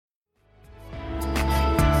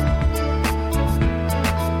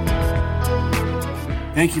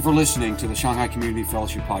Thank you for listening to the Shanghai Community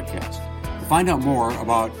Fellowship Podcast. To find out more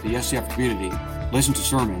about the SCF community, listen to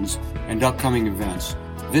sermons, and upcoming events,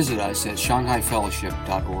 visit us at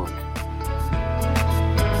shanghaifellowship.org.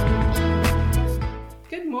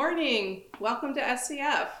 Good morning. Welcome to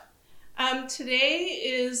SCF. Today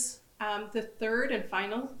is the third and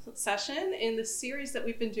final session in the series that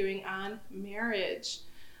we've been doing on marriage.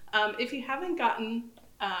 If you haven't gotten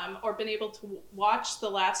or been able to watch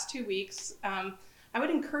the last 2 weeks, I would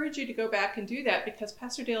encourage you to go back and do that, because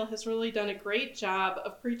Pastor Dale has really done a great job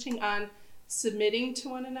of preaching on submitting to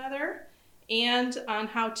one another and on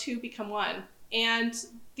how to become one. And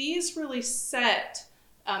these really set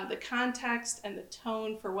the context and the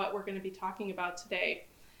tone for what we're going to be talking about today.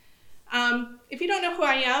 If you don't know who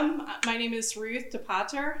I am, my name is Ruth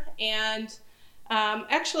DePater, and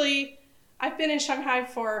actually I've been in Shanghai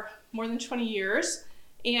for more than 20 years,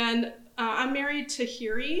 and I'm married to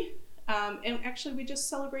Hiri. And actually, we just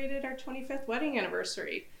celebrated our 25th wedding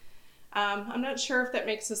anniversary. I'm not sure if that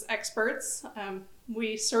makes us experts.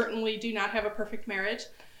 We certainly do not have a perfect marriage.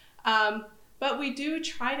 But we do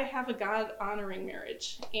try to have a God-honoring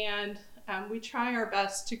marriage. And we try our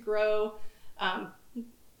best to grow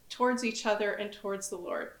towards each other and towards the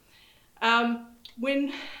Lord.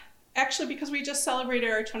 Because we just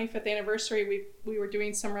celebrated our 25th anniversary, we were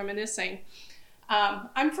doing some reminiscing.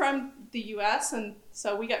 I'm from the U.S., and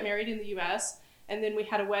so we got married in the U.S., and then we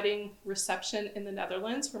had a wedding reception in the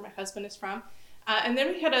Netherlands, where my husband is from, and then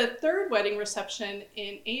we had a third wedding reception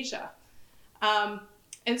in Asia.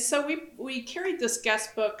 And so we carried this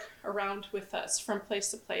guest book around with us from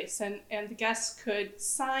place to place, and the guests could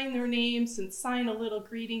sign their names and sign a little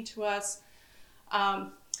greeting to us.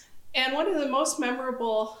 And one of the most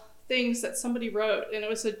memorable things that somebody wrote, and it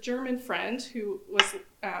was a German friend who was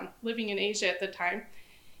living in Asia at the time.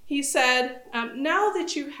 He said, now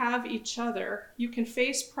that you have each other, you can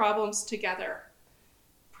face problems together.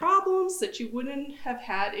 Problems that you wouldn't have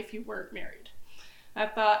had if you weren't married. I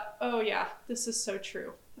thought, oh yeah, this is so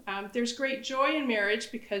true. There's great joy in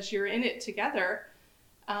marriage because you're in it together,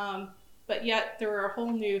 but yet there are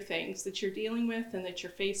whole new things that you're dealing with and that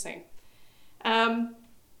you're facing.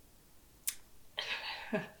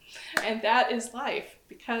 And that is life,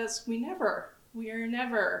 because we are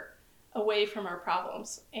never away from our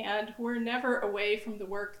problems, and we're never away from the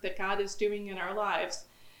work that God is doing in our lives.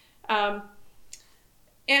 And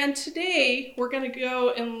today we're going to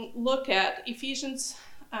go and look at Ephesians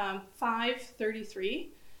 5:33.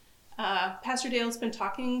 Pastor Dale's been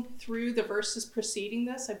talking through the verses preceding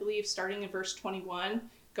this, I believe starting in verse 21,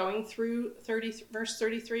 going through verse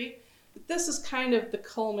 33. But this is kind of the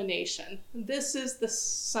culmination. This is the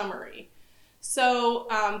summary. So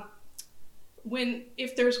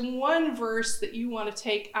if there's one verse that you want to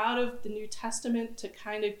take out of the New Testament to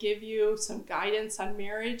kind of give you some guidance on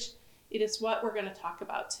marriage, it is what we're going to talk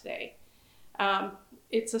about today.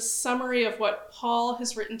 It's a summary of what Paul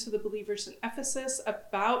has written to the believers in Ephesus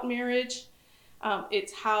about marriage.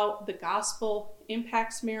 It's how the gospel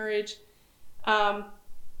impacts marriage. But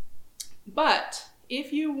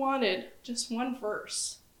if you wanted just one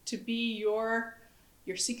verse to be your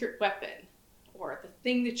secret weapon, or the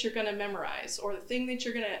thing that you're going to memorize, or the thing that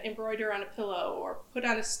you're going to embroider on a pillow or put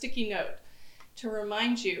on a sticky note to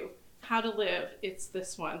remind you how to live, it's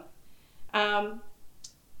this one. And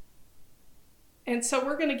so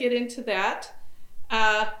we're going to get into that.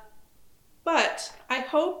 But I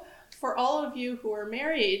hope for all of you who are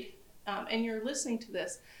married and you're listening to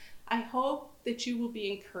this, I hope that you will be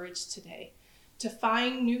encouraged today to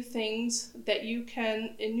find new things that you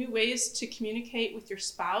can, in new ways to communicate with your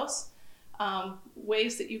spouse,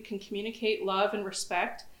 ways that you can communicate love and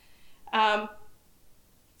respect,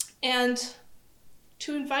 and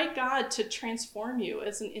to invite God to transform you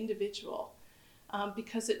as an individual,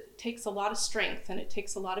 because it takes a lot of strength, and it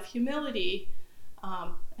takes a lot of humility,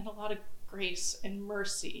 and a lot of grace and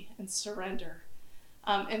mercy and surrender.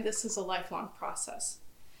 And this is a lifelong process.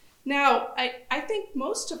 Now, I think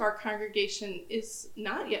most of our congregation is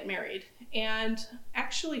not yet married and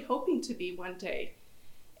actually hoping to be one day.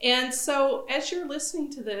 And so as you're listening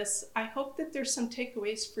to this, I hope that there's some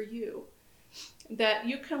takeaways for you that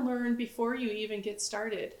you can learn before you even get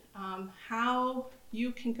started, how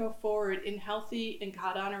you can go forward in healthy and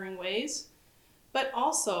God-honoring ways, but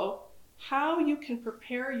also how you can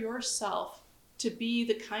prepare yourself to be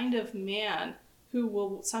the kind of man who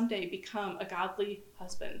will someday become a godly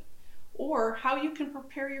husband, or how you can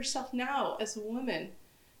prepare yourself now as a woman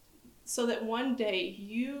so that one day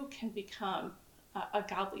you can become a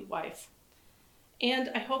godly wife. And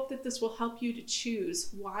I hope that this will help you to choose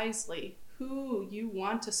wisely who you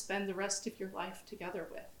want to spend the rest of your life together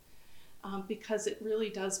with. because it really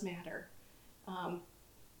does matter.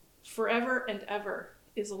 Forever and ever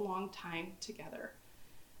is a long time together.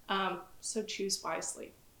 So choose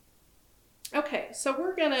wisely. Okay, so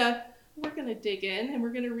we're gonna dig in and we're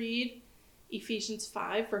gonna read Ephesians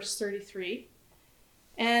 5, verse 33.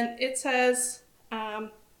 And it says,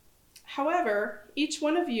 however, each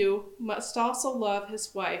one of you must also love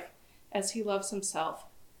his wife as he loves himself,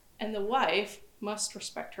 and the wife must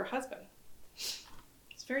respect her husband.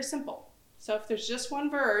 It's very simple. So if there's just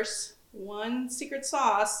one verse, one secret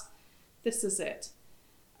sauce, this is it.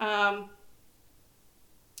 And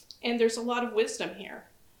there's a lot of wisdom here.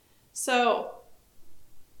 So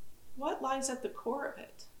what lies at the core of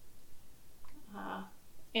it?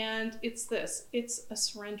 And it's this. It's a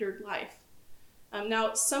surrendered life.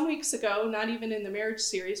 Now, some weeks ago, not even in the marriage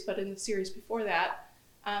series, but in the series before that,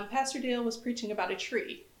 Pastor Dale was preaching about a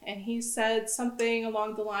tree. And he said something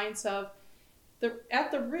along the lines of,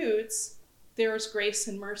 at the roots, there is grace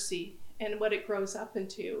and mercy. And what it grows up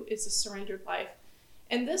into is a surrendered life.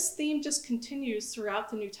 And this theme just continues throughout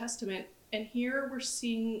the New Testament. And here we're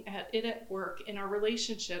seeing it at work in our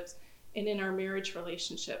relationships and in our marriage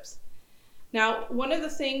relationships. Now, one of the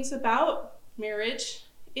things about marriage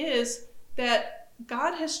is that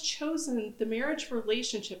God has chosen the marriage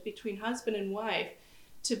relationship between husband and wife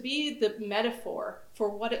to be the metaphor for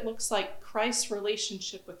what it looks like Christ's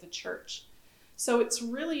relationship with the church. So it's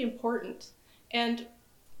really important and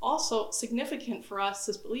also significant for us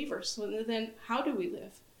as believers. So then how do we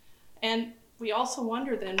live? And we also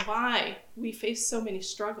wonder then why we face so many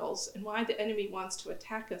struggles and why the enemy wants to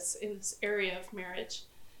attack us in this area of marriage.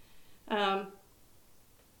 But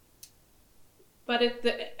at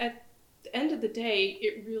the end of the day,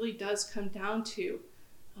 it really does come down to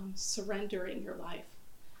surrendering your life.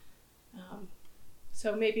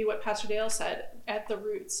 So maybe what Pastor Dale said, at the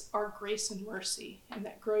roots are grace and mercy, and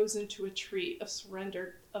that grows into a tree of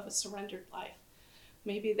a surrendered life.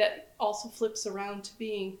 Maybe that also flips around to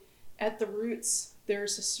being at the roots,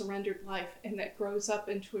 there's a surrendered life, and that grows up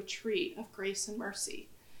into a tree of grace and mercy.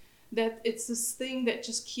 That it's this thing that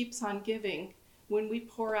just keeps on giving when we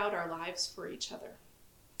pour out our lives for each other.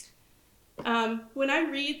 When I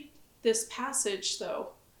read this passage,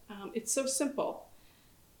 though, it's so simple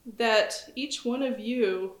that each one of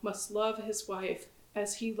you must love his wife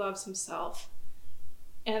as he loves himself,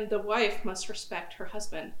 and the wife must respect her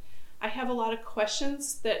husband. I have a lot of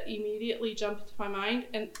questions that immediately jump into my mind,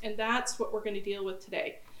 and that's what we're going to deal with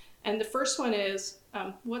today. And the first one is,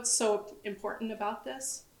 what's so important about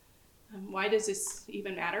this? Why does this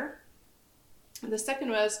even matter? And the second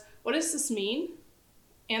was, what does this mean?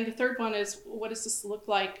 And the third one is, what does this look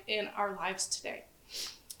like in our lives today?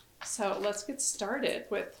 So let's get started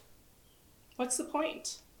with, what's the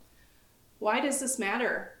point? Why does this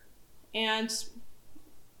matter? And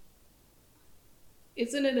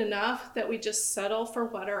isn't it enough that we just settle for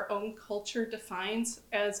what our own culture defines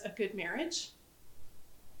as a good marriage?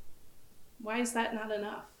 Why is that not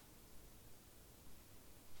enough?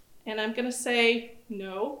 And I'm going to say,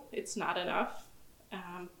 no, it's not enough.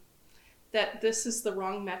 That this is the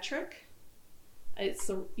wrong metric. It's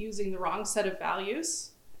using the wrong set of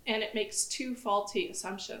values, and it makes two faulty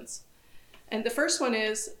assumptions. And the first one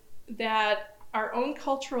is that our own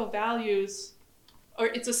cultural values, or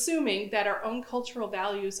it's assuming that our own cultural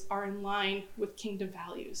values are in line with kingdom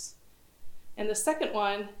values. And the second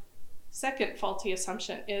faulty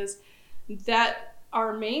assumption is that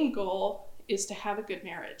our main goal is to have a good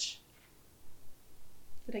marriage.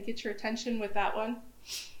 Did I get your attention with that one?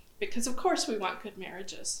 Because of course we want good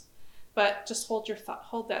marriages, but just hold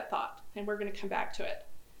that thought, and we're going to come back to it.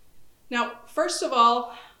 Now, first of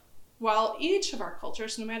all, while each of our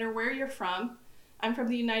cultures, no matter where you're from, I'm from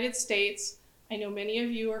the United States, I know many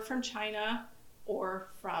of you are from China or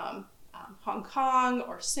from Hong Kong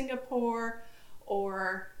or Singapore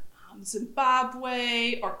or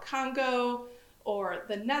Zimbabwe or Congo or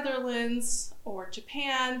the Netherlands or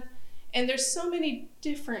Japan. And there's so many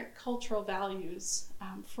different cultural values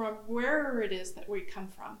from wherever it is that we come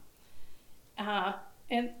from.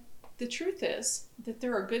 And the truth is that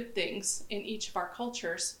there are good things in each of our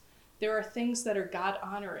cultures. There are things that are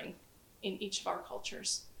God-honoring in each of our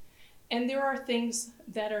cultures. And there are things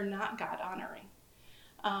that are not God-honoring.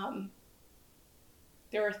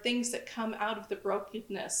 There are things that come out of the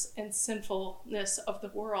brokenness and sinfulness of the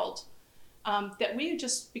world that we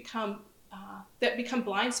just become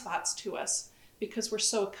blind spots to us because we're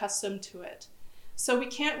so accustomed to it. So we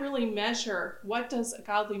can't really measure what does a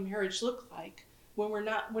godly marriage look like when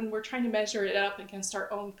we're trying to measure it up against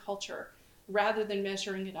our own culture rather than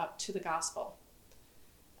measuring it up to the gospel.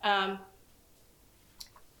 And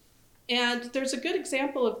And there's a good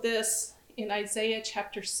example of this in Isaiah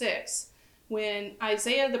chapter 6, when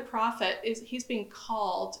Isaiah the prophet, he's being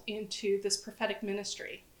called into this prophetic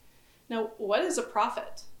ministry. Now, what is a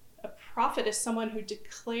prophet? A prophet is someone who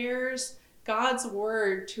declares God's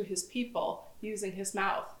word to his people using his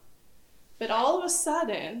mouth. But all of a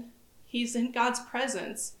sudden, he's in God's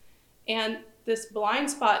presence, and this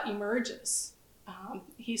blind spot emerges.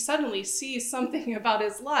 He suddenly sees something about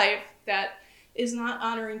his life that is not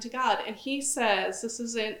honoring to God. And he says, this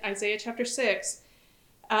is in Isaiah chapter 6,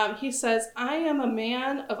 he says, I am a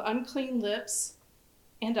man of unclean lips,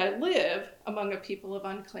 and I live among a people of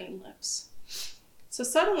unclean lips. So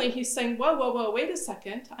suddenly he's saying, whoa, wait a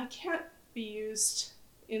second. I can't be used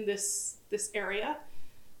in this area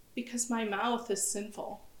because my mouth is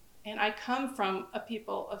sinful. And I come from a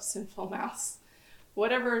people of sinful mouths.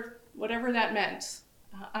 Whatever that meant,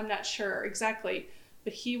 I'm not sure exactly,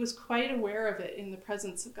 but he was quite aware of it in the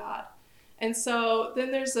presence of God. And so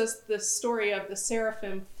then there's this story of the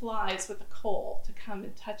seraphim flies with a coal to come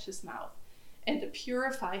and touch his mouth and to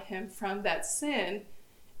purify him from that sin.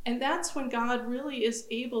 And that's when God really is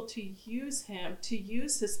able to use him, to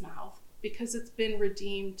use his mouth, because it's been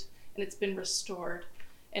redeemed and it's been restored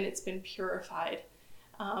and it's been purified.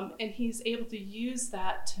 And he's able to use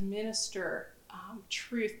that to minister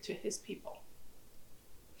truth to his people.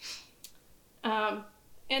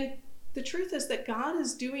 And the truth is that God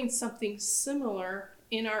is doing something similar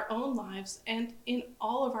in our own lives and in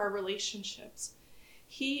all of our relationships.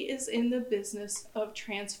 He is in the business of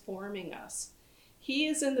transforming us. He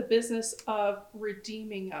is in the business of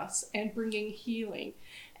redeeming us and bringing healing.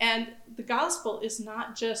 And the gospel is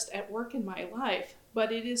not just at work in my life,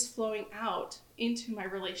 but it is flowing out into my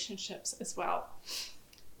relationships as well.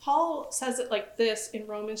 Paul says it like this in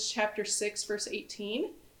Romans chapter 6, verse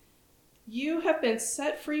 18. You have been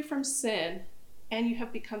set free from sin, and you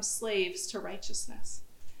have become slaves to righteousness.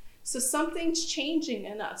 So something's changing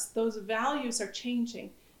in us. Those values are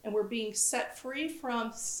changing, and we're being set free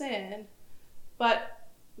from sin, but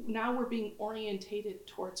now we're being orientated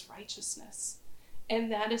towards righteousness.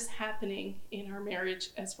 And that is happening in our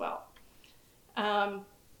marriage as well.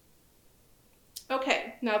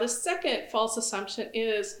 Okay, now the second false assumption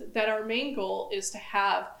is that our main goal is to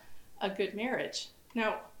have a good marriage.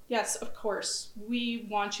 Now, yes, of course, we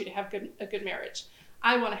want you to have a good marriage.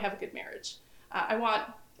 I want to have a good marriage. I want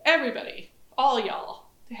everybody, all y'all,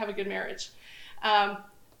 to have a good marriage.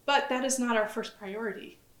 But that is not our first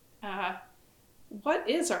priority. What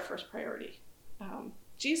is our first priority?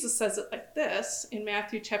 Jesus says it like this in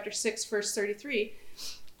Matthew chapter 6, verse 33.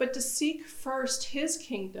 But to seek first his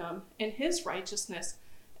kingdom and his righteousness,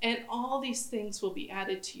 and all these things will be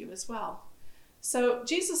added to you as well. So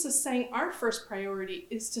Jesus is saying our first priority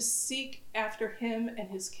is to seek after him and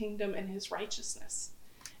his kingdom and his righteousness,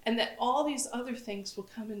 and that all these other things will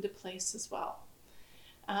come into place as well.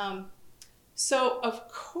 So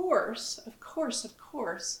of course,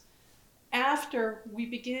 after we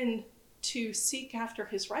begin to seek after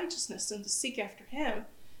his righteousness and to seek after him,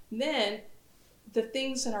 then the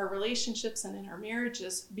things in our relationships and in our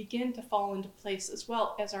marriages begin to fall into place as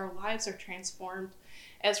well, as our lives are transformed,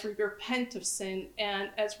 as we repent of sin, and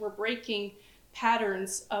as we're breaking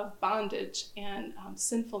patterns of bondage and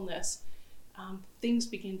sinfulness, things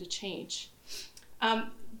begin to change.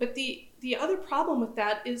 But the other problem with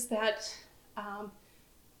that is that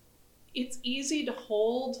it's easy to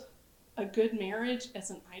hold a good marriage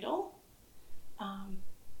as an idol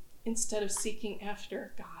instead of seeking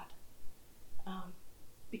after God.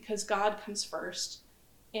 Because God comes first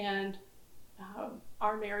and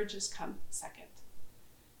our marriages come second.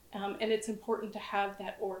 And it's important to have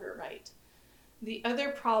that order right. The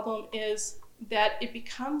other problem is that it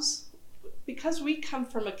becomes, because we come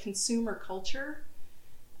from a consumer culture,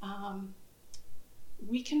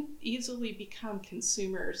 we can easily become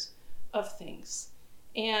consumers of things.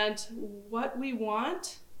 And what we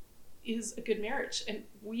want is a good marriage, and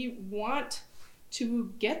we want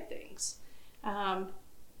to get things.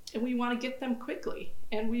 And we want to get them quickly,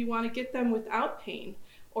 and we want to get them without pain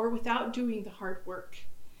or without doing the hard work.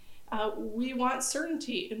 We want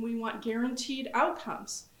certainty, and we want guaranteed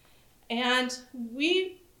outcomes. And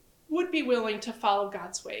we would be willing to follow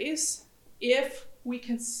God's ways if we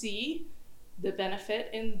can see the benefit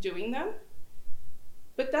in doing them.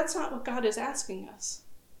 But that's not what God is asking us.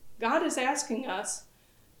 God is asking us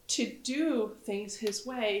to do things his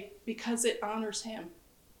way because it honors him.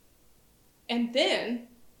 And then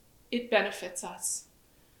it benefits us.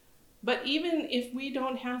 But even if we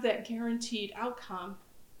don't have that guaranteed outcome,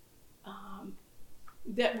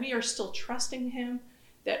 that we are still trusting him,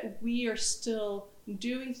 that we are still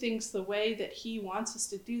doing things the way that he wants us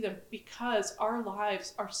to do them because our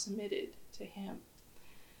lives are submitted to him.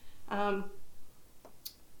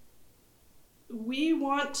 We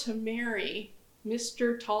want to marry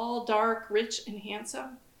Mr. Tall, Dark, Rich, and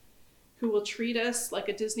Handsome, who will treat us like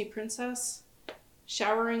a Disney princess,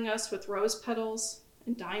 showering us with rose petals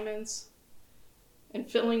and diamonds, and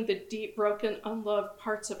filling the deep, broken, unloved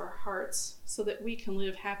parts of our hearts so that we can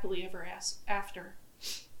live happily ever after.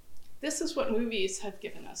 This is what movies have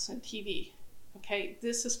given us and TV, okay?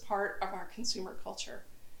 This is part of our consumer culture.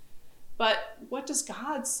 But what does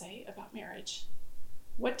God say about marriage?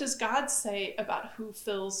 What does God say about who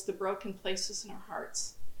fills the broken places in our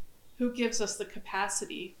hearts? Who gives us the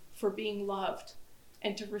capacity for being loved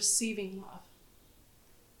and to receiving love?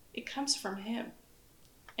 It comes from him.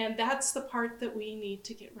 And that's the part that we need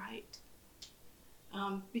to get right.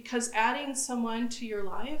 Because adding someone to your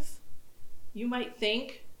life, you might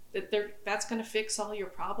think that that's going to fix all your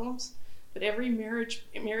problems, but every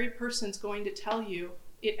married person's going to tell you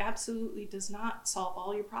it absolutely does not solve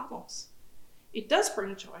all your problems. It does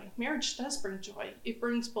bring joy. Marriage does bring joy. It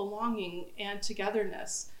brings belonging and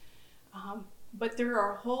togetherness. But there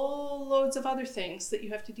are whole loads of other things that you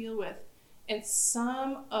have to deal with. And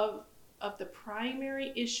some of the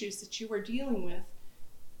primary issues that you are dealing with,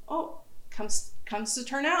 comes to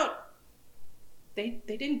turn out, they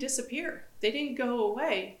didn't disappear. They didn't go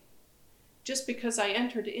away just because I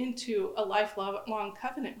entered into a lifelong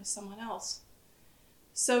covenant with someone else.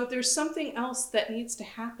 So there's something else that needs to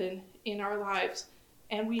happen in our lives,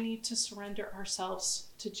 and we need to surrender ourselves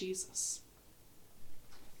to Jesus.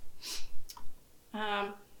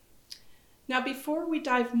 Now, before we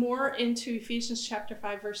dive more into Ephesians chapter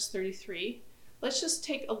 5, verse 33, let's just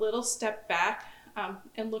take a little step back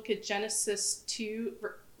and look at Genesis 2,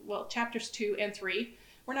 chapters 2 and 3.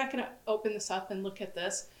 We're not going to open this up and look at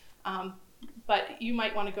this, but you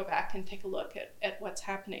might want to go back and take a look at what's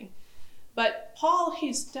happening. But Paul,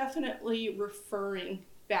 he's definitely referring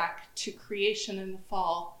back to creation and the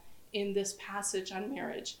fall in this passage on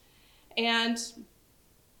marriage. And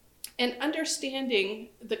understanding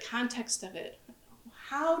the context of it,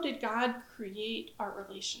 how did God create our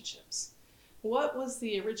relationships? What was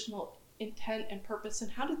the original intent and purpose, and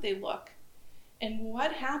how did they look? And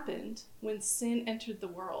what happened when sin entered the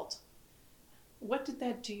world? What did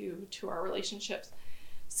that do to our relationships?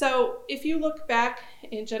 So if you look back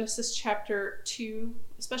in Genesis chapter 2,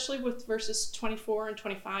 especially with verses 24 and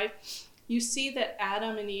 25, you see that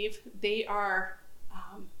Adam and Eve,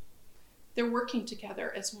 they're working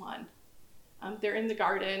together as one. They're in the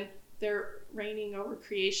garden. They're reigning over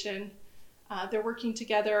creation. They're working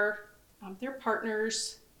together. They're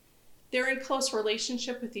partners. They're in close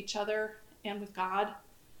relationship with each other and with God.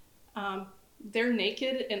 They're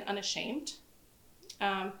naked and unashamed.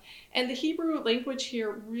 And the Hebrew language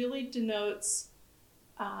here really denotes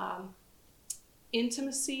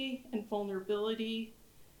intimacy and vulnerability,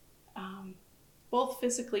 both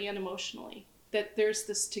physically and emotionally, that there's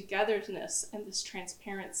this togetherness and this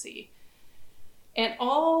transparency. And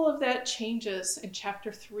all of that changes in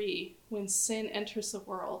chapter 3 when sin enters the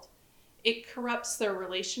world. It corrupts their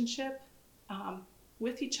relationship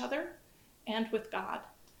with each other and with God.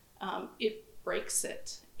 It breaks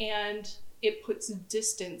it, and it puts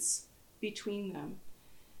distance between them.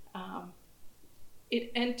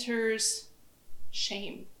 It enters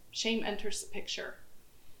shame. Shame enters the picture.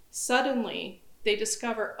 Suddenly, they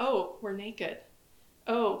discover, we're naked.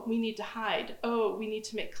 We need to hide. We need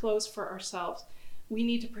to make clothes for ourselves. We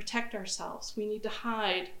need to protect ourselves. We need to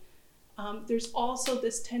hide. There's also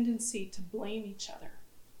this tendency to blame each other.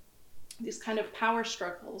 These kind of power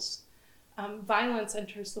struggles. Violence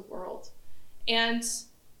enters the world. And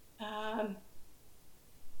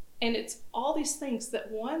it's all these things that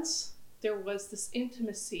once there was this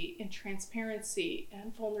intimacy and transparency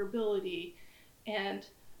and vulnerability and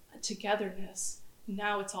togetherness,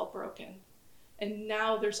 now it's all broken. And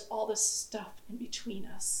now there's all this stuff in between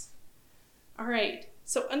us. All right,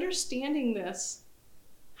 so understanding this,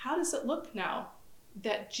 how does it look now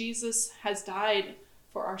that Jesus has died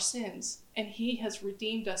for our sins and he has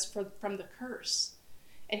redeemed us from the curse?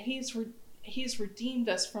 And he's redeemed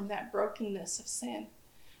us from that brokenness of sin.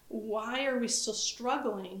 Why are we still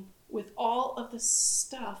struggling with all of this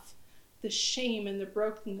stuff, the shame and the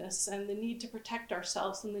brokenness and the need to protect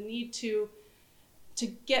ourselves and the need to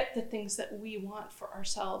get the things that we want for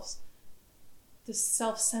ourselves? The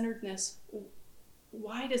self-centeredness,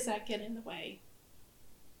 why does that get in the way?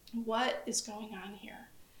 What is going on here?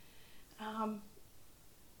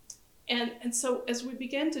 And so as we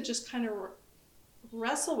begin to just kind of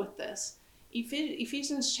wrestle with this,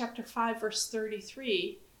 Ephesians chapter 5, verse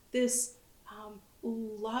 33, this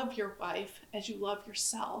love your wife as you love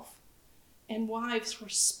yourself, and wives,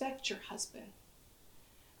 respect your husband.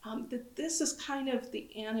 That this is kind of the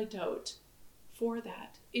antidote for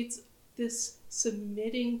that. It's this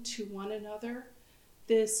submitting to one another,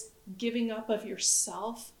 this giving up of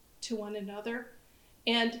yourself to one another.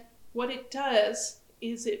 And what it does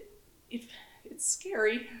is it's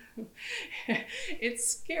scary. It's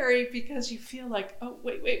scary because you feel like, oh,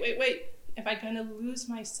 wait. Am I going to lose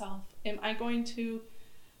myself? Am I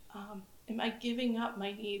giving up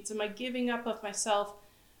my needs? Am I giving up of myself?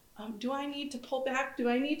 Do I need to pull back? Do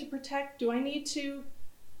I need to protect? Do I need to?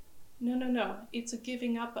 No. It's a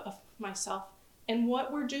giving up of myself. And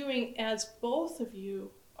what we're doing as both of you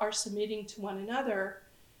are submitting to one another,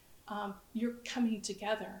 you're coming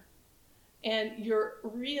together. And you're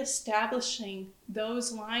reestablishing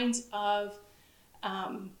those lines of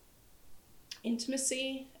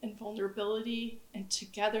intimacy and vulnerability and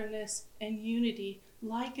togetherness and unity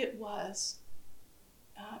like it was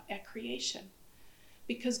at creation.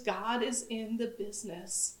 Because God is in the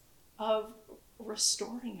business of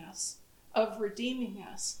restoring us, of redeeming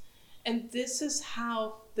us. And this is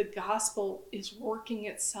how the gospel is working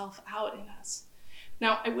itself out in us.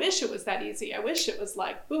 Now, I wish it was that easy. I wish it was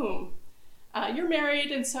like, boom, you're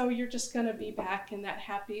married, and so you're just going to be back in that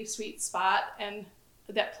happy, sweet spot and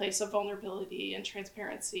that place of vulnerability and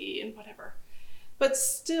transparency and whatever. But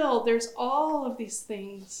still, there's all of these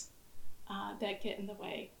things that get in the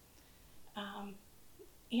way.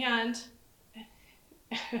 And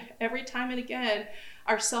every time and again,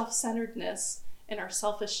 our self-centeredness and our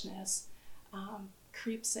selfishness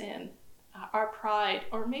creeps in. Our pride,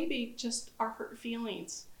 or maybe just our hurt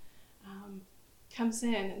feelings, comes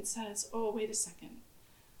in and says, oh, wait a second.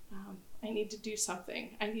 I need to do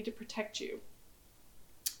something. I need to protect you.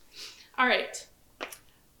 All right.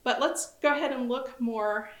 But let's go ahead and look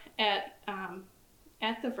more at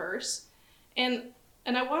the verse. And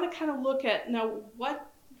I want to kind of look at, now,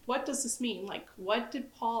 what does this mean? Like, what did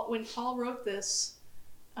when Paul wrote this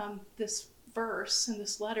verse and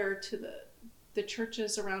this letter to the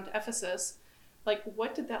churches around Ephesus, like,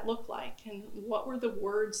 what did that look like? And what were the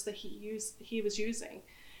words that he was using?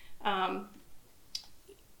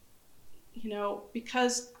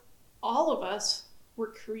 Because all of us were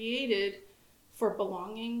created for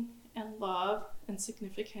belonging and love and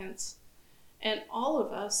significance. And all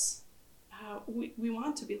of us, we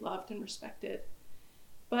want to be loved and respected.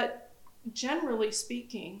 But generally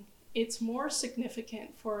speaking, it's more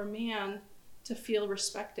significant for a man to feel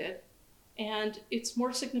respected, and it's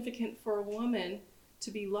more significant for a woman to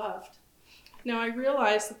be loved. Now, I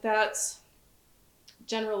realize that that's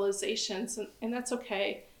generalizations, and that's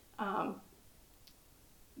okay.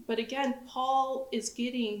 But again, Paul is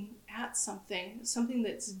getting at something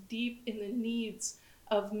that's deep in the needs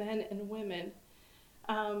of men and women.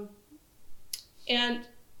 And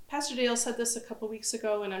Pastor Dale said this a couple weeks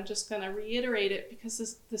ago, and I'm just going to reiterate it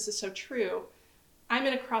because this is so true. I'm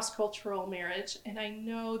in a cross-cultural marriage, and I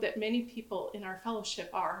know that many people in our fellowship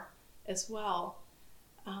are as well.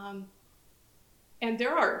 And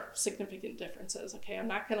there are significant differences, okay? I'm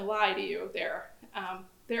not going to lie to you there.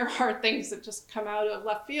 There are things that just come out of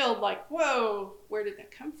left field like, whoa, where did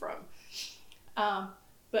that come from?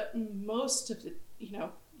 But most of the,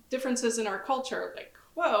 differences in our culture, like,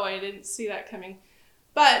 whoa, I didn't see that coming.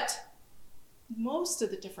 But most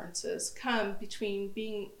of the differences come between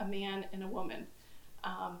being a man and a woman.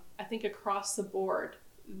 I think across the board,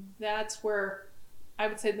 that's where I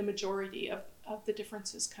would say the majority of the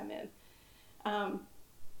differences come in.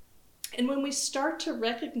 And when we start to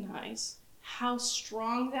recognize how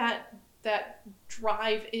strong that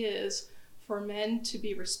drive is for men to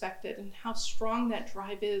be respected and how strong that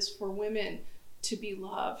drive is for women to be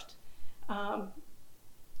loved,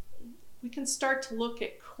 we can start to look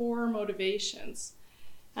at core motivations.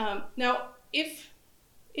 Now, if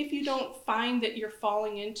you don't find that you're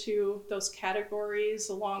falling into those categories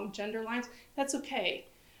along gender lines, that's okay.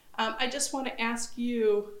 I just want to ask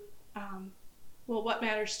you, what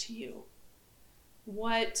matters to you?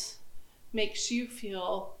 What makes you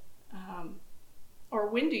feel, or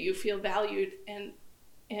when do you feel valued and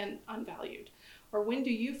unvalued? Or when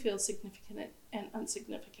do you feel significant and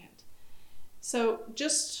insignificant? So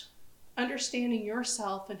just understanding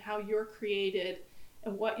yourself and how you're created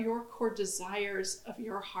and what your core desires of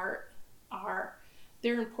your heart are,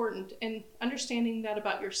 they're important. And understanding that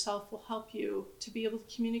about yourself will help you to be able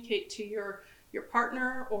to communicate to your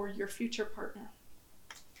partner or your future partner.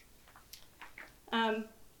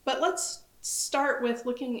 But let's start with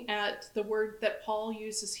looking at the word that Paul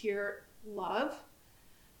uses here, love.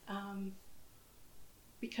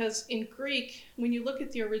 because in Greek, when you look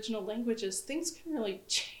at the original languages, things can really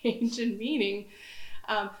change in meaning.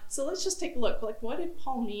 So let's just take a look. Like, what did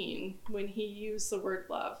Paul mean when he used the word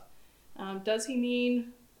love? Does he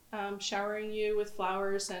mean showering you with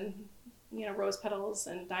flowers and rose petals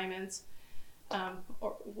and diamonds?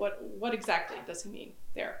 Or what exactly does he mean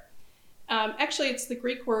there? Actually, it's the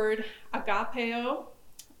Greek word agapeo,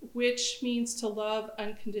 which means to love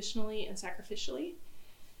unconditionally and sacrificially.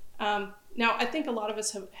 Now, I think a lot of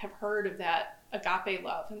us have heard of that agape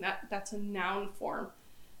love, and that's a noun form.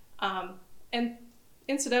 And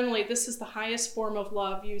incidentally, this is the highest form of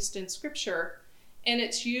love used in Scripture, and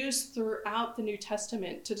it's used throughout the New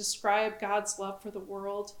Testament to describe God's love for the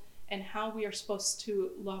world and how we are supposed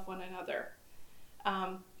to love one another.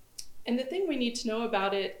 And the thing we need to know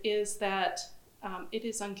about it is that it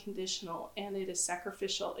is unconditional and it is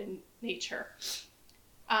sacrificial in nature.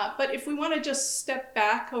 But if we want to just step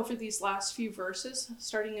back over these last few verses,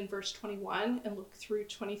 starting in verse 21 and look through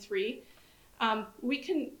 23, we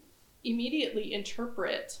can immediately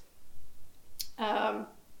interpret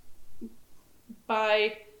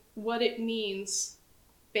by what it means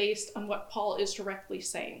based on what Paul is directly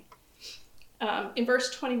saying. In verse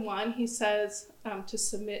 21, he says to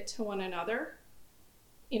submit to one another.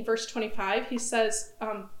 In verse 25, he says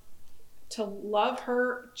to love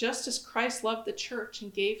her just as Christ loved the church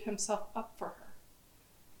and gave himself up for her.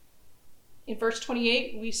 In verse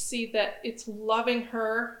 28, we see that it's loving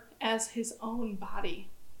her as his own body.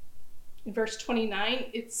 In verse 29,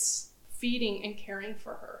 it's feeding and caring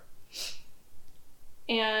for her.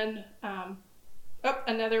 And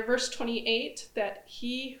another verse 28, that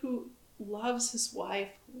he who loves his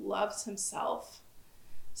wife loves himself.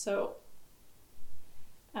 So,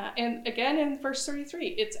 and again in verse 33,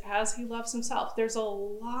 it's as he loves himself. There's a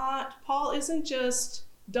lot. Paul isn't just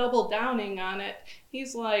double downing on it.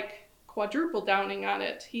 He's like quadruple downing on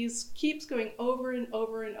it. He keeps going over and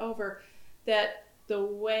over and over that the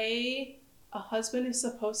way a husband is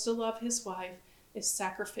supposed to love his wife is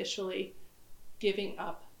sacrificially giving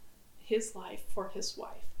up his life for his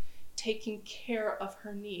wife, taking care of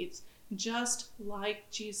her needs, just like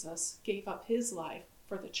Jesus gave up his life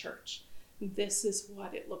for the church. This is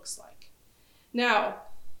what it looks like. Now,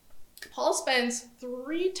 Paul spends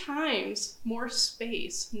 3 times more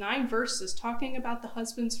space, 9 verses, talking about the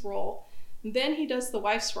husband's role. Then he does the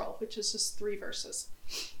wife's role, which is just 3 verses.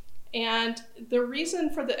 And the reason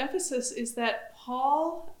for the emphasis is that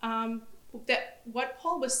what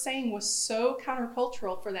Paul was saying was so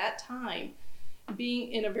countercultural for that time,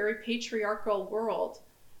 being in a very patriarchal world,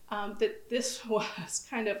 that this was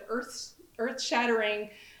kind of earth-shattering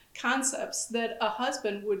concepts that a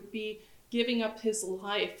husband would be giving up his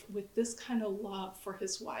life with this kind of love for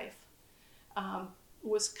his wife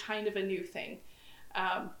was kind of a new thing.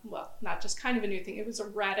 Well, not just kind of a new thing, it was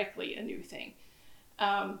radically a new thing.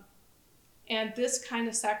 And this kind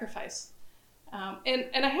of sacrifice.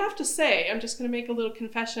 And I have to say, I'm just going to make a little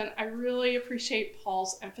confession, I really appreciate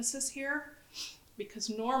Paul's emphasis here, because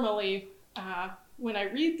normally when I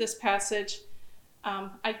read this passage,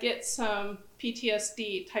 I get some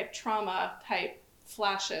PTSD type trauma type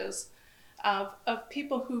flashes of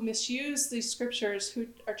people who misuse these scriptures, who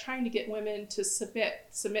are trying to get women to submit,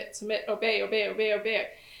 obey.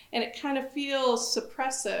 And it kind of feels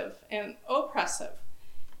suppressive and oppressive.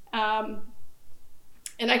 And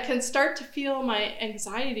I can start to feel my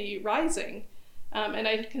anxiety rising. And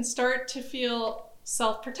I can start to feel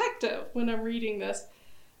self-protective when I'm reading this.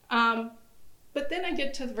 But then I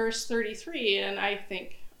get to verse 33 and I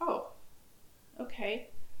think, oh, okay.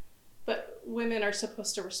 But women are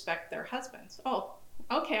supposed to respect their husbands. Oh,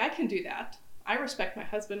 okay, I can do that. I respect my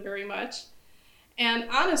husband very much. And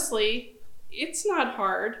honestly, it's not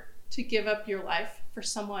hard to give up your life for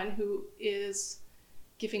someone who is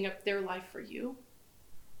giving up their life for you.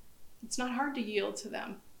 It's not hard to yield to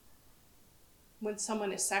them when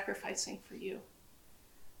someone is sacrificing for you.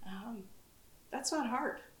 That's not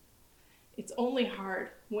hard. It's only hard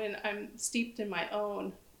when I'm steeped in my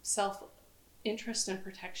own self-interest and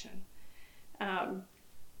protection.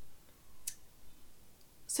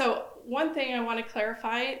 So one thing I want to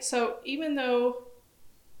clarify, so even though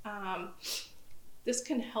this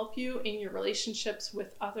can help you in your relationships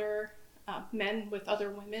with other men, with other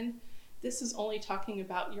women, this is only talking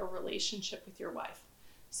about your relationship with your wife.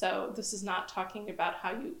 So this is not talking about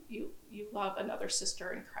how you love another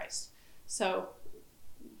sister in Christ. So,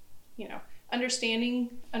 understanding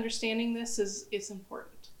this is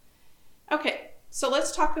important. Okay, so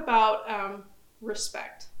let's talk about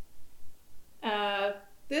respect.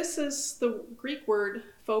 This is the Greek word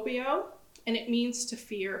phobio, and it means to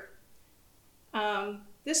fear.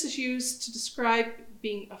 This is used to describe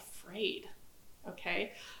being afraid,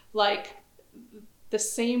 okay? Like the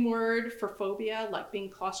same word for phobia, like being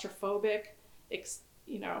claustrophobic, like,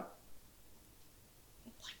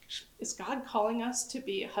 is God calling us to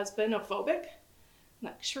be husbandophobic?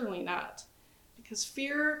 Like, surely not, because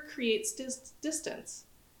fear creates distance,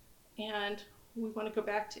 and we want to go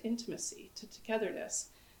back to intimacy, to togetherness.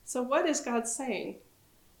 So what is God saying?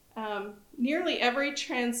 Nearly every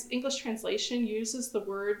English translation uses the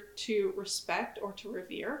word to respect or to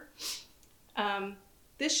revere.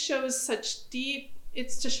 This shows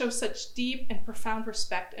it's to show such deep and profound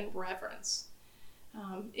respect and reverence.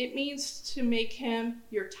 It means to make him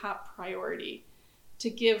your top priority, to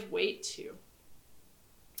give weight to.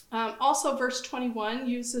 Also, verse 21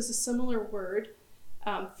 uses a similar word,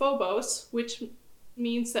 phobos, which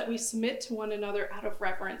means that we submit to one another out of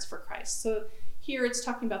reverence for Christ. So here it's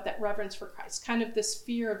talking about that reverence for Christ, kind of this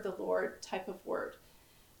fear of the Lord type of word.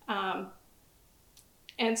 And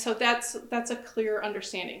so that's a clear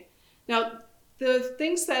understanding. Now, the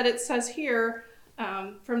things that it says here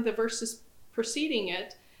from the verses preceding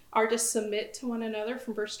it are to submit to one another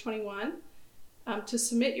from verse 21, to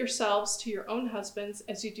submit yourselves to your own husbands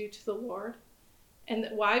as you do to the Lord, and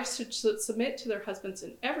that wives should submit to their husbands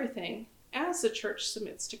in everything as the church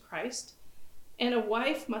submits to Christ, and a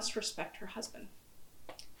wife must respect her husband.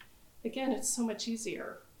 Again, it's so much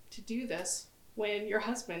easier to do this when your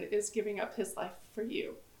husband is giving up his life for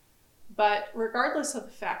you. But regardless of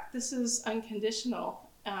the fact, this is unconditional.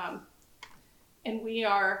 And we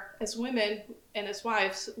are, as women and as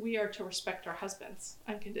wives, we are to respect our husbands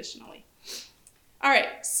unconditionally. All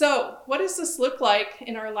right, so what does this look like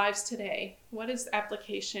in our lives today? What is the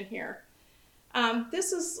application here?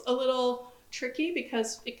 This is a little tricky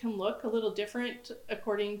because it can look a little different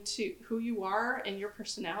according to who you are and your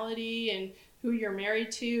personality and who you're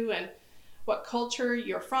married to and what culture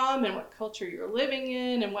you're from and what culture you're living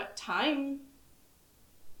in and what time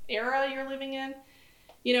era you're living in.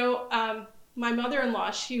 My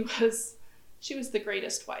mother-in-law, she was the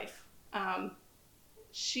greatest wife.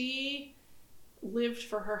 She lived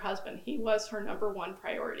for her husband. He was her number one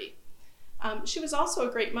priority. She was also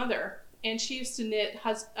a great mother, and she used to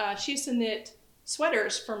knit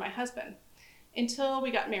sweaters for my husband until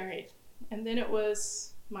we got married, and then it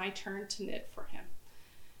was my turn to knit for him.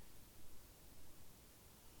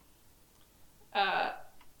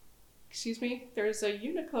 Excuse me, there's a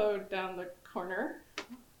Uniqlo down the corner.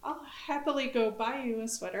 I'll happily go buy you a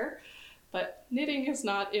sweater, but knitting is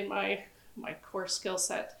not in my core skill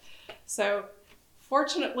set. So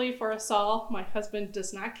fortunately for us all, my husband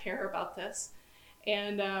does not care about this.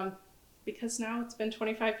 And because now it's been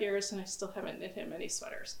 25 years and I still haven't knit him any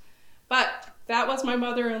sweaters. But that was my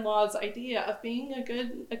mother-in-law's idea of being a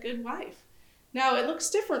good wife. Now it looks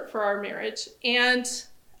different for our marriage, and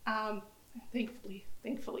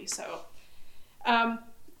thankfully so.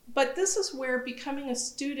 But this is where becoming a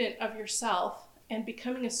student of yourself and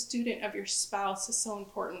becoming a student of your spouse is so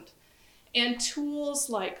important. And tools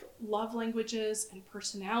like love languages and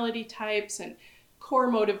personality types and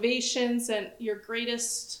core motivations and your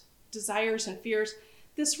greatest desires and fears,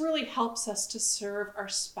 this really helps us to serve our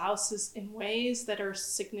spouses in ways that are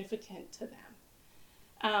significant to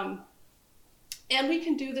them. And we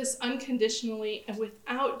can do this unconditionally and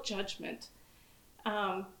without judgment.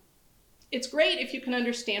 It's great if you can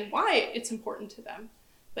understand why it's important to them,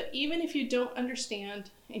 but even if you don't understand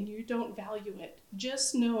and you don't value it,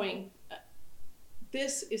 just knowing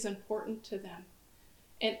this is important to them,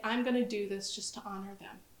 and I'm going to do this just to honor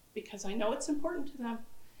them because I know it's important to them,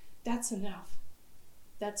 that's enough.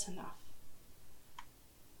 That's enough.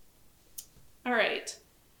 All right.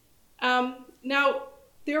 Now,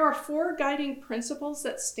 there are 4 guiding principles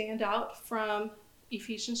that stand out from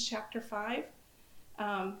Ephesians chapter 5.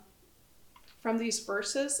 From these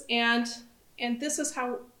verses, and this is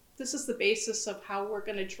the basis of how we're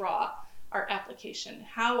going to draw our application,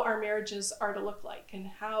 how our marriages are to look like,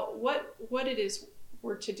 and what it is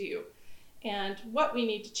we're to do, and what we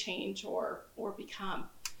need to change or become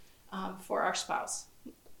for our spouse.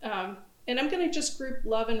 And I'm going to just group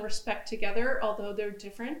love and respect together, although they're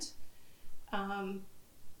different,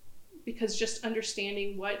 because just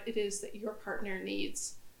understanding what it is that your partner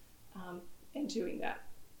needs and doing that.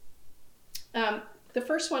 The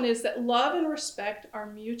first one is that love and respect are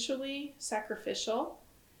mutually sacrificial.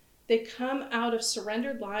 They come out of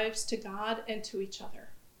surrendered lives to God and to each other.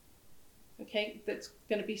 Okay, that's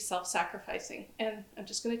going to be self-sacrificing. And I'm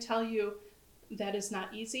just going to tell you that is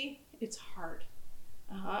not easy. It's hard.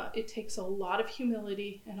 It takes a lot of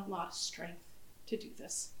humility and a lot of strength to do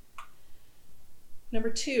this. Number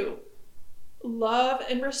 2, Love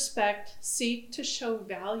and respect seek to show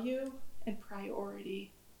value and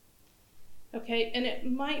priority. Okay, and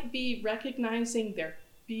it might be recognizing their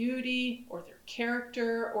beauty or their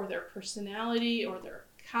character or their personality or their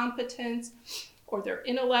competence or their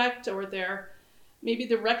intellect or maybe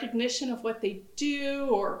the recognition of what they do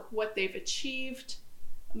or what they've achieved,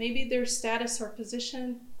 maybe their status or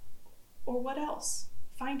position, or what else.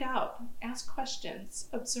 Find out, ask questions,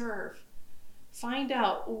 observe. Find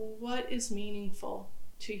out what is meaningful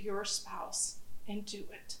to your spouse and do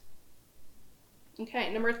it.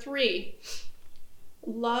 Okay, number 3,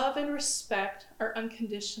 love and respect are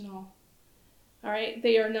unconditional. All right,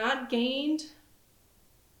 they are not gained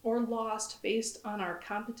or lost based on our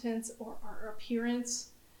competence or our appearance.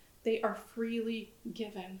 They are freely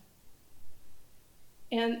given.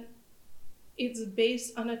 And it's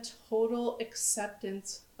based on a total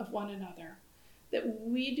acceptance of one another, that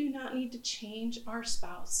we do not need to change our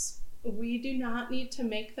spouse. We do not need to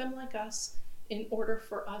make them like us in order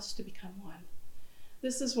for us to become one.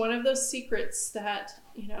 This is one of those secrets that,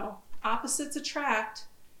 opposites attract.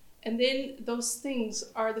 And then those things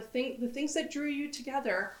are the things that drew you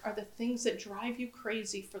together are the things that drive you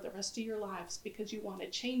crazy for the rest of your lives because you want to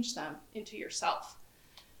change them into yourself.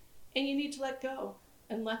 And you need to let go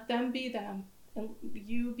and let them be them and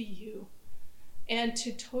you be you. And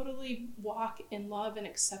to totally walk in love and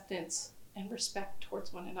acceptance and respect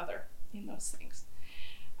towards one another in those things.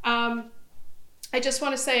 I just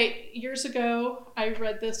want to say, years ago, I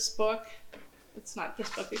read this book. It's not this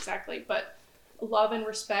book exactly, but Love and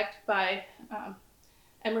Respect by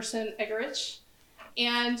Emerson Eggerichs.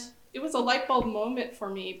 And it was a light bulb moment for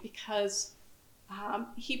me because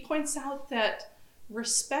he points out that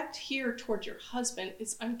respect here towards your husband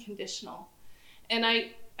is unconditional. And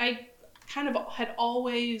I kind of had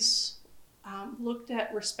always looked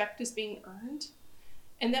at respect as being earned.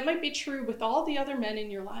 And that might be true with all the other men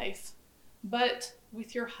in your life. But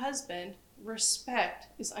with your husband, respect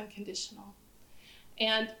is unconditional.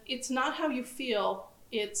 And it's not how you feel,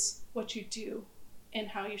 it's what you do and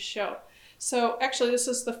how you show. So actually, this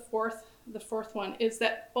is the fourth one, is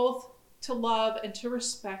that both to love and to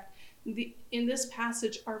respect in this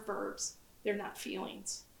passage are verbs. They're not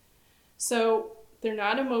feelings. So they're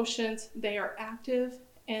not emotions, they are active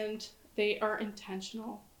and they are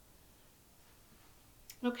intentional.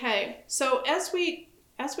 Okay, so as we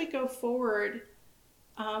go forward,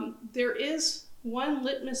 there is one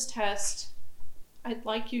litmus test I'd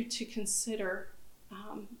like you to consider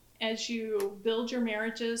as you build your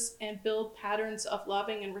marriages and build patterns of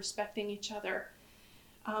loving and respecting each other.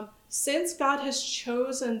 Since God has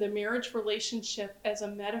chosen the marriage relationship as a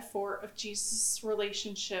metaphor of Jesus'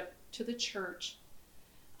 relationship to the church,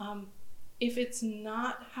 if it's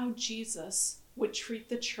not how Jesus would treat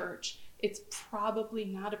the church, it's probably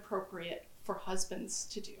not appropriate for husbands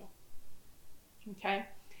to do. Okay?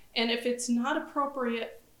 And if it's not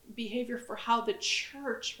appropriate behavior for how the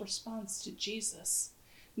church responds to Jesus,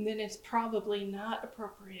 then it's probably not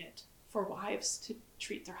appropriate for wives to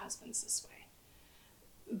treat their husbands this way.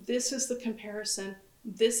 This is the comparison.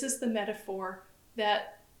 This is the metaphor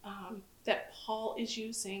that Paul is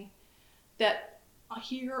using, that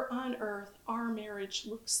here on earth, our marriage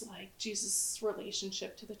looks like Jesus'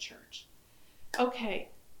 relationship to the church. Okay,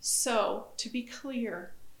 so to be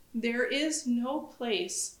clear, there is no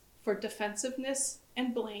place for defensiveness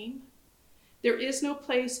and blame. There is no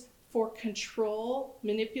place for control,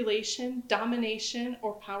 manipulation, domination,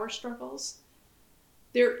 or power struggles.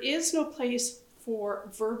 There is no place for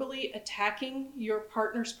verbally attacking your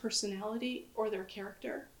partner's personality or their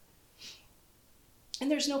character. And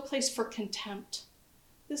there's no place for contempt.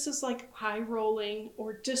 This is like eye-rolling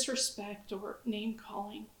or disrespect or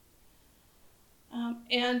name-calling.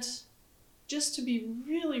 And just to be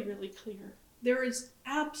really, really clear, there is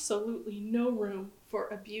absolutely no room for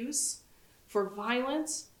abuse, for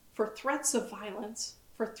violence, for threats of violence,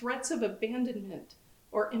 for threats of abandonment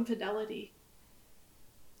or infidelity.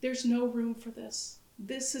 There's no room for this.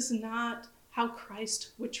 This is not how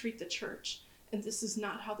Christ would treat the church, and this is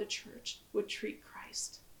not how the church would treat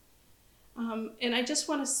Christ. And I just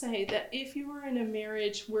want to say that if you are in a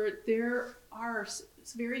marriage where there are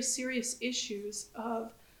very serious issues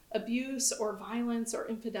of abuse or violence or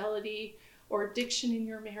infidelity or addiction in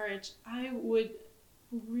your marriage, I would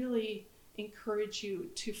really encourage you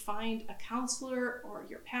to find a counselor or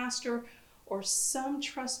your pastor or some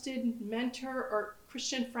trusted mentor or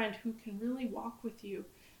Christian friend who can really walk with you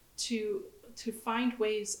to find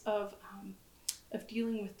ways of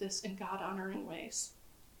dealing with this in God-honoring ways.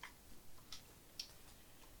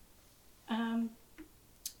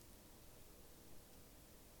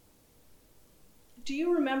 Do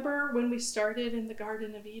you remember when we started in the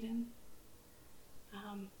Garden of Eden?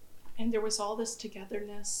 And there was all this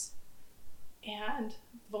togetherness and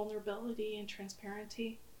vulnerability and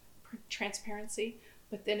transparency,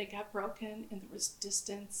 but then it got broken and there was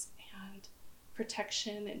distance and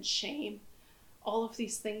protection and shame, all of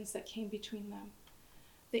these things that came between them.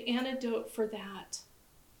 The antidote for that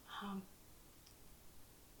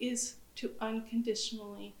is to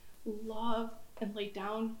unconditionally love and lay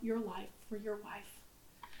down your life for your wife,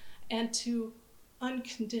 and to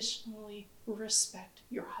unconditionally respect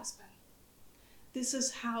your husband. This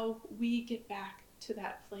is how we get back to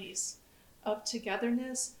that place of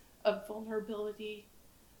togetherness, of vulnerability,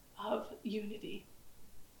 of unity,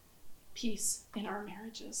 peace in our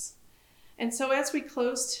marriages. And so as we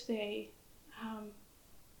close today,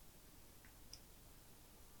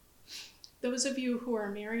 those of you who are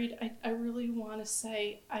married, I really want to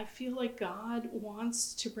say, I feel like God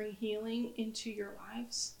wants to bring healing into your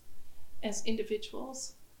lives as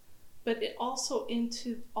individuals, but it also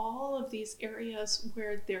into all of these areas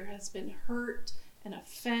where there has been hurt and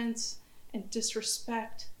offense and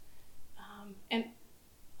disrespect and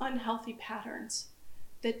unhealthy patterns,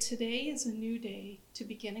 that today is a new day to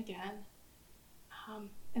begin again,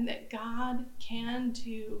 and that God can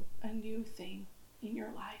do a new thing in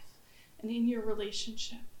your life and in your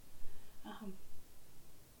relationship.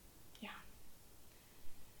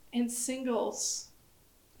 And singles,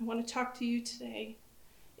 I want to talk to you today.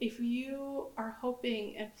 If you are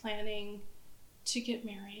hoping and planning to get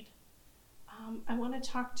married, I want to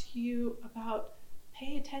talk to you about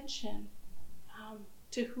pay attention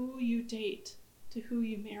to who you date, to who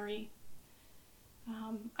you marry.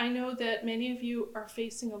 I know that many of you are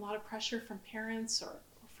facing a lot of pressure from parents or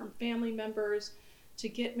from family members to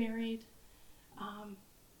get married.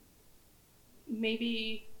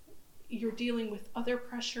 Maybe you're dealing with other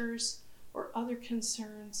pressures or other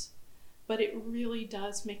concerns, but it really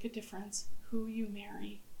does make a difference who you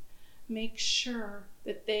marry. Make sure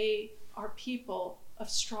that they are people of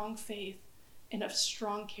strong faith and of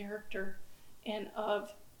strong character and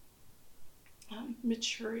of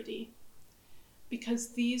maturity, because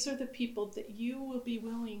these are the people that you will be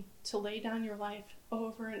willing to lay down your life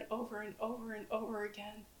over and over and over and over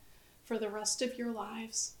again for the rest of your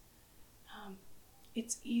lives.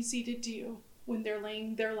 It's easy to do when they're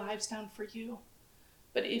laying their lives down for you,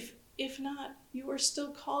 but if not, you are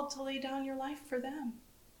still called to lay down your life for them.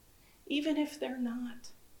 Even if they're not,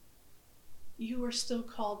 you are still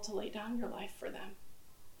called to lay down your life for them.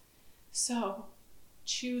 So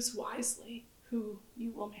choose wisely who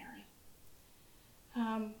you will marry.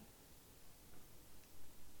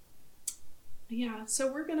 So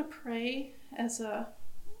we're going to pray as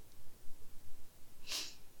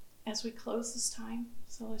we close this time.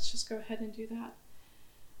 So let's just go ahead and do that.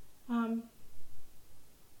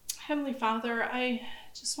 Heavenly Father, I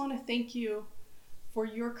just want to thank you for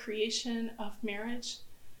your creation of marriage.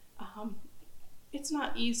 It's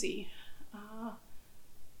not easy.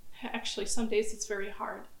 Actually, some days it's very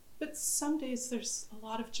hard, but some days there's a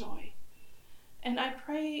lot of joy. And I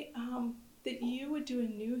pray that you would do a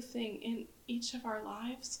new thing in each of our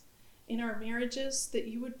lives, in our marriages, that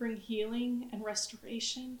you would bring healing and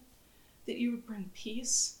restoration, that you would bring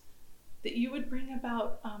peace, that you would bring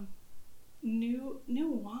about new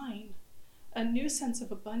wine, a new sense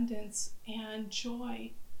of abundance and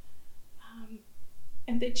joy,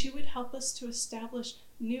 and that you would help us to establish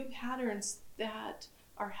new patterns that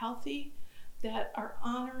are healthy, that are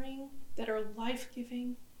honoring, that are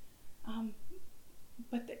life-giving,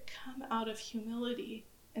 but that come out of humility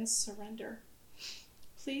and surrender.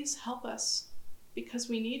 Please help us, because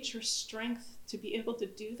we need your strength to be able to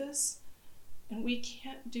do this, and we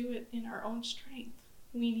can't do it in our own strength.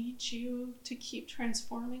 We need you to keep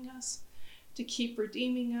transforming us, to keep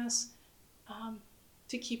redeeming us,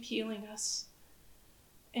 to keep healing us.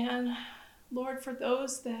 And Lord, for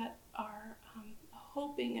those that are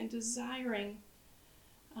hoping and desiring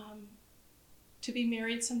to be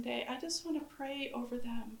married someday, I just want to pray over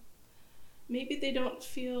them. Maybe they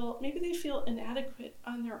feel inadequate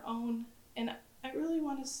on their own, and I really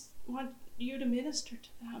want you to minister to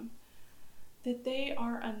them that they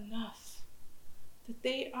are enough, that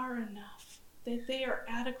they are enough, that they are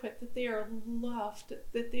adequate, that they are loved,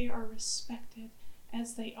 that they are respected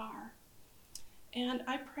as they are. And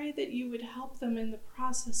I pray that you would help them in the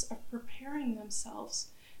process of preparing themselves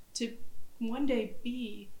to one day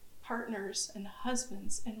be partners and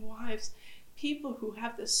husbands and wives, people who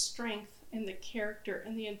have the strength and the character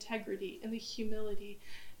and the integrity and the humility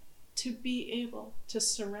to be able to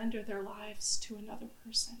surrender their lives to another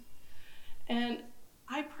person. And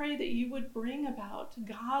I pray that you would bring about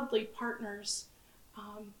godly partners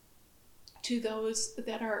to those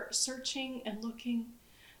that are searching and looking,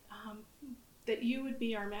 that you would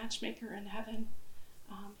be our matchmaker in heaven,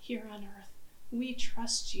 here on earth. We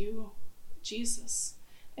trust you, Jesus,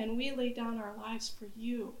 and we lay down our lives for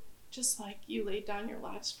you, just like you laid down your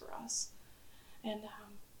lives for us. And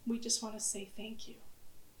we just want to say thank you.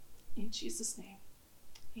 In Jesus' name,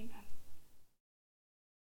 amen.